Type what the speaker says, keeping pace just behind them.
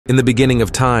In the beginning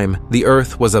of time, the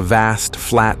earth was a vast,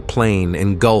 flat plain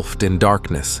engulfed in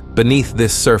darkness. Beneath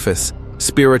this surface,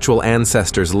 spiritual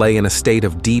ancestors lay in a state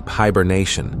of deep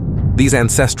hibernation. These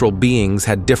ancestral beings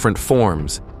had different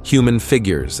forms: human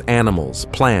figures, animals,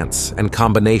 plants, and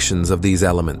combinations of these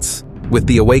elements. With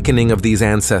the awakening of these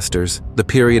ancestors, the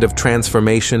period of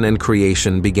transformation and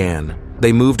creation began.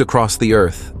 They moved across the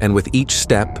earth, and with each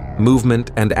step,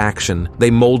 movement, and action, they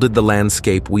molded the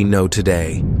landscape we know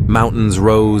today. Mountains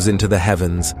rose into the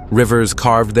heavens, rivers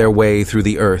carved their way through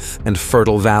the earth, and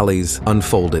fertile valleys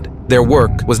unfolded. Their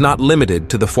work was not limited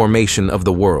to the formation of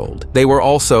the world. They were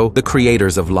also the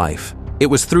creators of life. It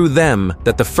was through them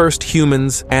that the first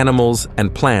humans, animals,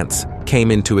 and plants came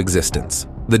into existence.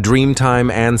 The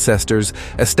Dreamtime ancestors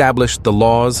established the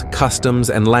laws, customs,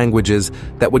 and languages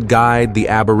that would guide the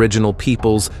Aboriginal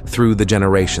peoples through the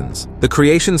generations. The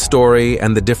creation story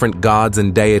and the different gods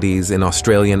and deities in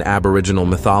Australian Aboriginal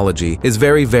mythology is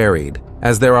very varied,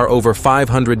 as there are over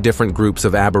 500 different groups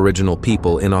of Aboriginal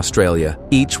people in Australia,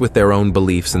 each with their own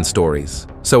beliefs and stories.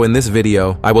 So in this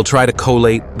video, I will try to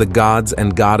collate the gods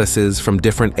and goddesses from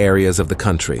different areas of the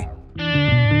country.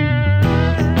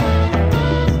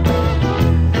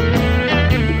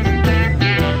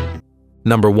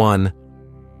 Number 1.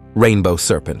 Rainbow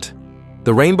Serpent.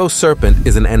 The rainbow serpent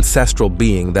is an ancestral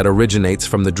being that originates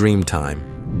from the Dreamtime.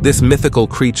 This mythical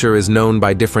creature is known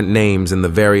by different names in the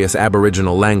various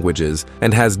Aboriginal languages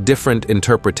and has different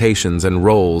interpretations and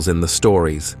roles in the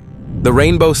stories. The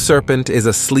rainbow serpent is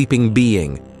a sleeping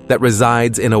being that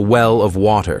resides in a well of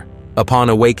water. Upon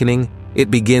awakening, it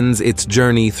begins its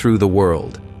journey through the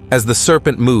world. As the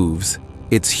serpent moves,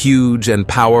 its huge and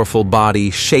powerful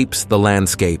body shapes the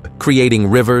landscape, creating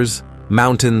rivers,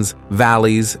 mountains,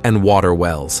 valleys, and water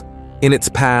wells. In its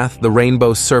path, the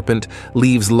rainbow serpent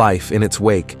leaves life in its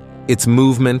wake. Its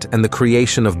movement and the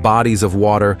creation of bodies of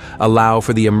water allow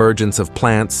for the emergence of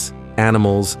plants,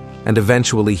 animals, and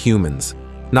eventually humans.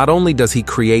 Not only does he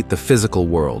create the physical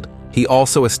world, he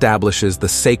also establishes the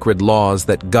sacred laws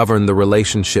that govern the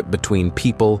relationship between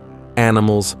people,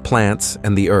 animals, plants,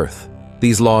 and the earth.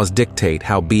 These laws dictate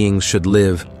how beings should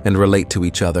live and relate to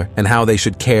each other, and how they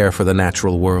should care for the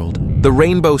natural world. The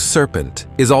rainbow serpent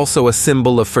is also a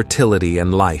symbol of fertility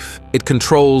and life. It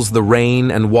controls the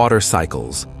rain and water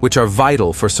cycles, which are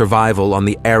vital for survival on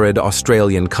the arid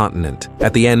Australian continent.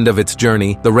 At the end of its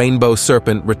journey, the rainbow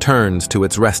serpent returns to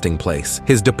its resting place.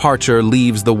 His departure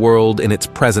leaves the world in its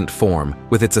present form,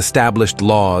 with its established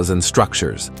laws and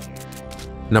structures.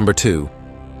 Number 2.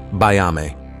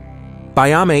 Baiame.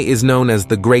 Baiame is known as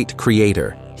the Great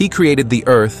Creator. He created the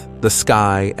earth, the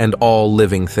sky, and all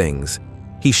living things.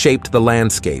 He shaped the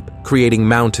landscape, creating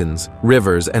mountains,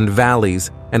 rivers, and valleys,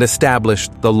 and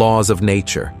established the laws of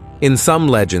nature. In some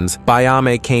legends,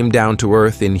 Baiame came down to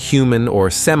earth in human or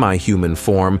semi-human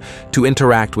form to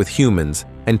interact with humans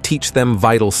and teach them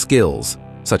vital skills,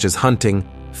 such as hunting,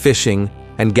 fishing,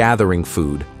 and gathering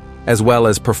food, as well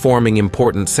as performing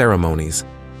important ceremonies.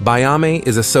 Baiame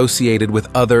is associated with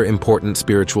other important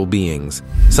spiritual beings,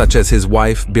 such as his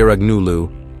wife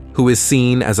Biragnulu, who is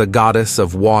seen as a goddess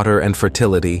of water and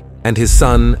fertility, and his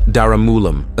son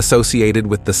Daramulam, associated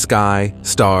with the sky,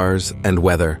 stars, and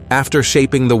weather. After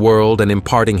shaping the world and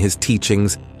imparting his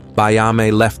teachings,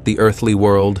 Baiame left the earthly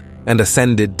world and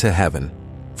ascended to heaven.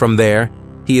 From there,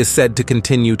 he is said to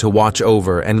continue to watch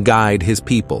over and guide his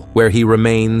people, where he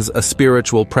remains a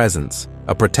spiritual presence,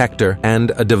 a protector,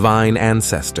 and a divine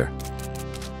ancestor.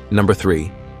 Number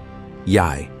 3.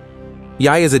 Yai.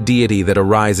 Yai is a deity that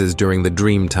arises during the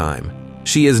Dreamtime.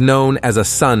 She is known as a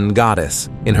sun goddess.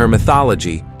 In her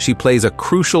mythology, she plays a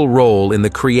crucial role in the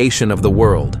creation of the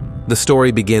world. The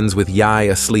story begins with Yai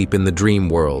asleep in the dream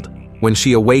world. When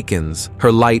she awakens,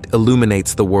 her light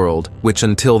illuminates the world, which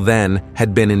until then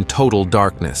had been in total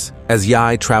darkness. As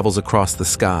Yai travels across the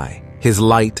sky, his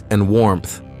light and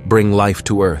warmth bring life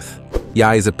to earth.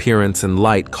 Yai's appearance and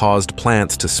light caused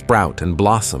plants to sprout and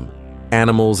blossom.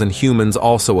 Animals and humans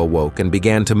also awoke and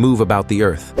began to move about the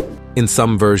earth. In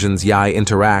some versions, Yai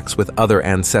interacts with other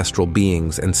ancestral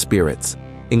beings and spirits,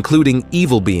 including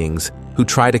evil beings who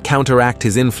try to counteract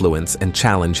his influence and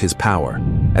challenge his power.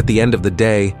 At the end of the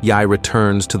day, Yai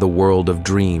returns to the world of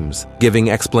dreams, giving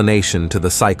explanation to the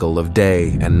cycle of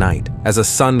day and night. As a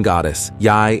sun goddess,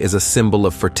 Yai is a symbol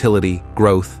of fertility,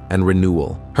 growth, and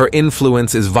renewal. Her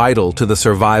influence is vital to the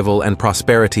survival and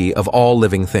prosperity of all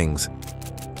living things.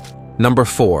 Number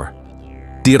 4.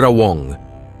 Dirawong.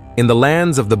 In the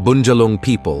lands of the Bundjalung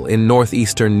people in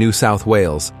northeastern New South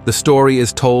Wales, the story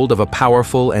is told of a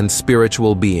powerful and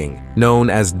spiritual being known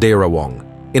as Dirawong.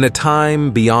 In a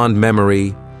time beyond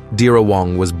memory,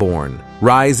 Dirawong was born.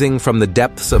 Rising from the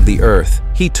depths of the earth,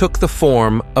 he took the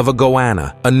form of a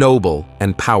goanna, a noble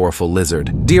and powerful lizard.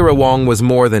 Dirawong was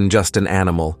more than just an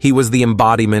animal. He was the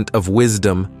embodiment of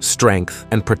wisdom, strength,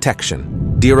 and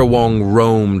protection. Dirawong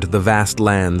roamed the vast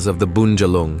lands of the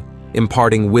Bunjalung,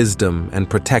 imparting wisdom and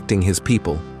protecting his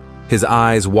people. His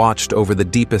eyes watched over the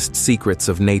deepest secrets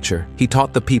of nature. He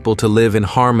taught the people to live in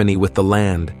harmony with the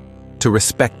land, to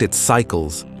respect its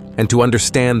cycles, and to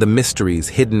understand the mysteries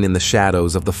hidden in the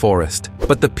shadows of the forest.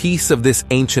 But the peace of this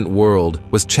ancient world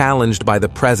was challenged by the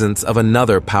presence of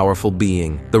another powerful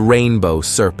being, the rainbow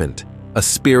serpent, a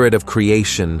spirit of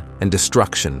creation and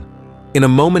destruction. In a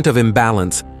moment of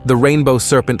imbalance, the rainbow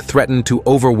serpent threatened to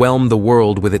overwhelm the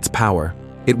world with its power.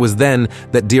 It was then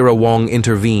that Dirawong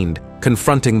intervened,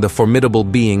 confronting the formidable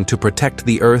being to protect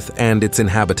the earth and its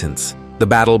inhabitants. The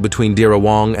battle between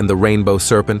Dirawong and the rainbow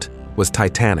serpent was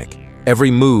titanic.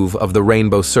 Every move of the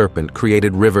rainbow serpent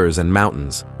created rivers and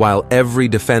mountains, while every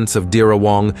defense of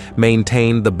Dirawong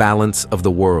maintained the balance of the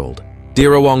world.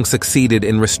 Dirawong succeeded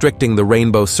in restricting the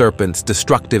rainbow serpent's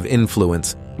destructive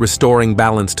influence, restoring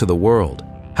balance to the world.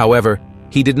 However,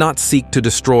 he did not seek to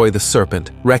destroy the serpent,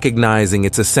 recognizing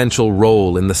its essential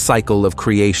role in the cycle of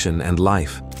creation and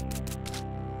life.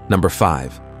 Number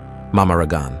 5.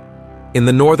 Mamaragan. In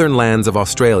the northern lands of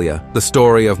Australia, the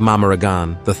story of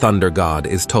Mamaragan, the thunder god,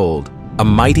 is told. A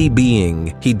mighty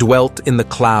being, he dwelt in the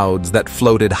clouds that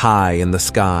floated high in the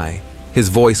sky. His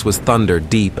voice was thunder,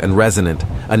 deep and resonant,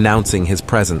 announcing his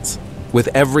presence. With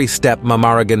every step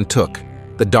Mamaragan took,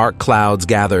 the dark clouds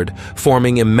gathered,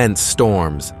 forming immense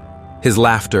storms. His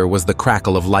laughter was the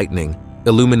crackle of lightning,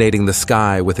 illuminating the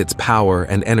sky with its power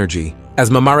and energy. As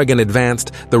Mamaragan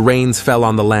advanced, the rains fell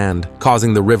on the land,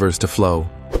 causing the rivers to flow.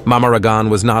 Mamaragan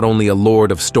was not only a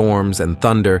lord of storms and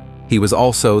thunder, he was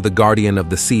also the guardian of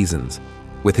the seasons.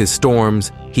 With his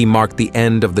storms, he marked the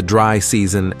end of the dry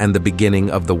season and the beginning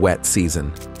of the wet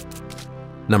season.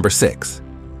 Number 6.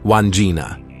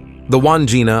 Wandjina. The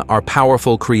Wandjina are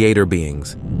powerful creator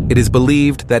beings. It is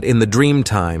believed that in the dream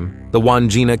time, the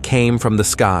Wandjina came from the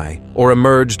sky or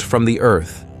emerged from the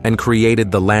earth and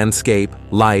created the landscape,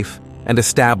 life, and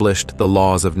established the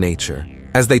laws of nature.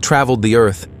 As they traveled the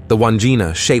earth, the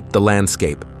Wandjina shaped the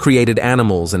landscape, created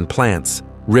animals and plants,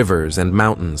 rivers and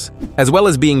mountains. As well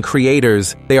as being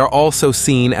creators, they are also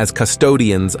seen as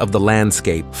custodians of the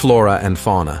landscape, flora and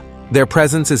fauna. Their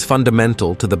presence is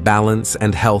fundamental to the balance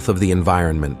and health of the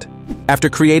environment. After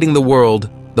creating the world,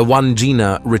 the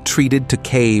Wandjina retreated to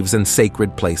caves and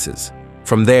sacred places.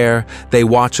 From there, they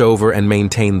watch over and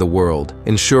maintain the world,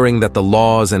 ensuring that the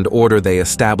laws and order they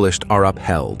established are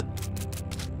upheld.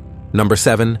 Number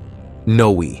 7.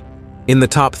 Noe. In the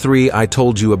top 3, I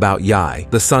told you about Yai,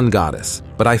 the sun goddess,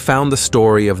 but I found the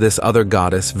story of this other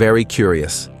goddess very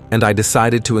curious, and I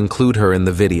decided to include her in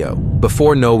the video.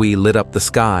 Before Noe lit up the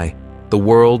sky, the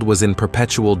world was in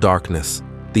perpetual darkness.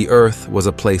 The earth was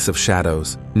a place of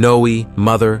shadows. Noe,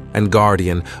 mother and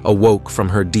guardian, awoke from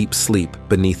her deep sleep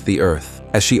beneath the earth.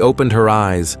 As she opened her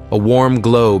eyes, a warm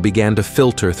glow began to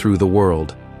filter through the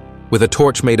world. With a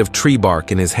torch made of tree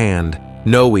bark in his hand,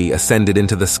 Noe ascended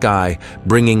into the sky,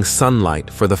 bringing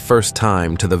sunlight for the first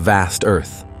time to the vast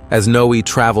earth. As Noe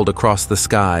traveled across the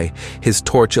sky, his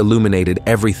torch illuminated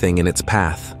everything in its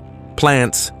path.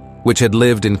 Plants, which had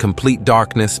lived in complete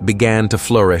darkness, began to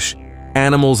flourish.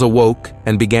 Animals awoke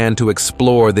and began to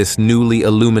explore this newly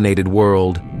illuminated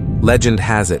world. Legend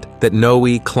has it that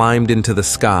Noe climbed into the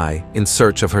sky in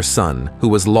search of her son, who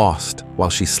was lost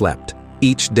while she slept.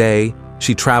 Each day,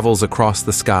 she travels across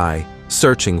the sky,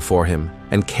 searching for him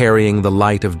and carrying the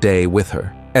light of day with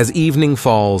her. As evening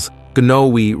falls, Noe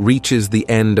reaches the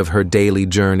end of her daily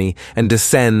journey and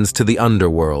descends to the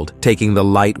underworld, taking the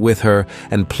light with her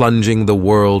and plunging the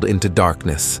world into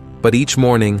darkness. But each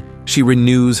morning, she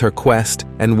renews her quest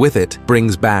and with it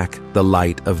brings back the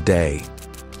light of day.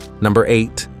 Number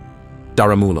 8.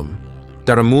 Daramulam.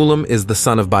 Daramulam is the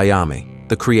son of Bayame,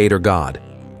 the creator god.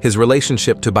 His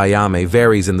relationship to Bayame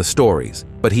varies in the stories,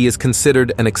 but he is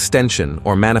considered an extension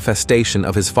or manifestation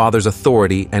of his father's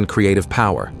authority and creative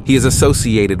power. He is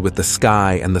associated with the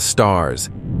sky and the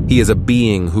stars. He is a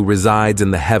being who resides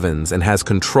in the heavens and has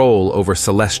control over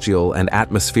celestial and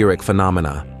atmospheric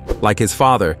phenomena. Like his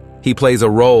father, he plays a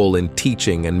role in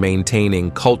teaching and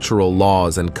maintaining cultural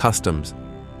laws and customs.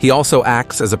 He also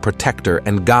acts as a protector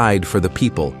and guide for the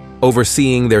people,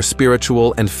 overseeing their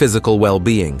spiritual and physical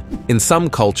well-being. In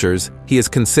some cultures, he is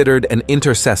considered an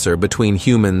intercessor between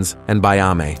humans and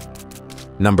Bayame.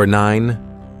 Number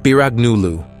 9.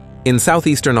 Biragnulu. In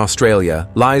southeastern Australia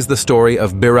lies the story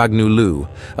of Biragnulu,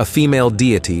 a female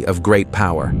deity of great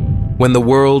power. When the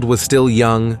world was still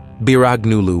young,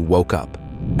 Biragnulu woke up.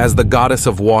 As the goddess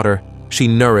of water, she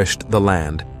nourished the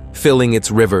land, filling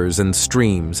its rivers and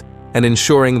streams, and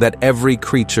ensuring that every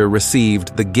creature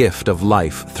received the gift of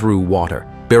life through water.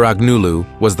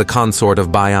 Biragnulu was the consort of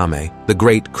Baiame, the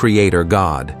great creator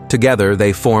god. Together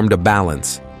they formed a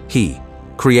balance, he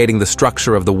creating the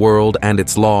structure of the world and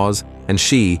its laws, and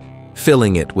she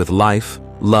filling it with life,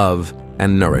 love,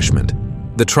 and nourishment.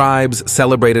 The tribes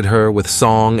celebrated her with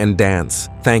song and dance,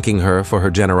 thanking her for her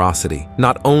generosity.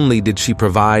 Not only did she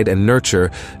provide and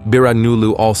nurture,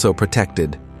 Biragnulu also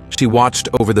protected. She watched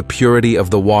over the purity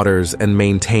of the waters and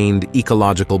maintained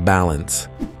ecological balance.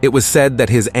 It was said that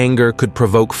his anger could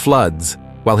provoke floods,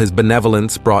 while his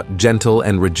benevolence brought gentle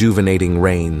and rejuvenating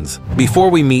rains. Before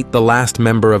we meet the last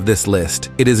member of this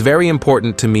list, it is very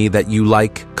important to me that you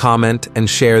like, comment, and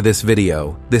share this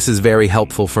video. This is very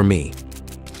helpful for me.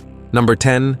 Number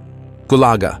 10.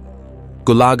 Gulaga.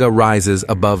 Gulaga rises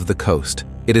above the coast.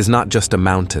 It is not just a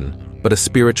mountain, but a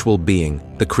spiritual being,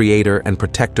 the creator and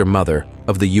protector mother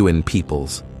of the Yuin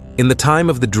peoples. In the time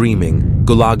of the dreaming,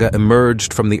 Gulaga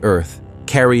emerged from the earth,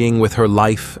 carrying with her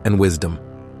life and wisdom.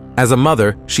 As a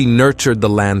mother, she nurtured the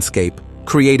landscape,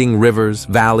 creating rivers,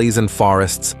 valleys, and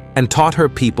forests, and taught her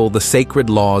people the sacred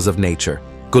laws of nature.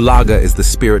 Gulaga is the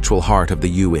spiritual heart of the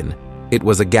Yuin. It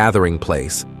was a gathering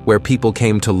place where people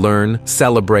came to learn,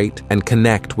 celebrate, and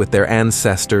connect with their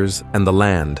ancestors and the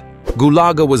land.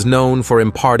 Gulaga was known for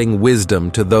imparting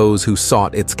wisdom to those who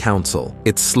sought its counsel.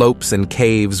 Its slopes and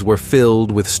caves were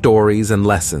filled with stories and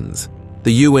lessons.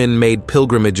 The Yuin made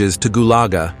pilgrimages to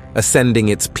Gulaga, ascending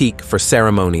its peak for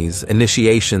ceremonies,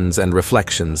 initiations, and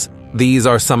reflections. These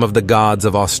are some of the gods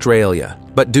of Australia.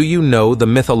 But do you know the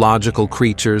mythological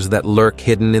creatures that lurk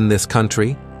hidden in this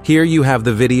country? Here you have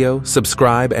the video,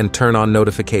 subscribe and turn on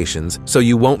notifications so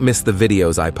you won't miss the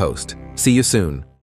videos I post. See you soon.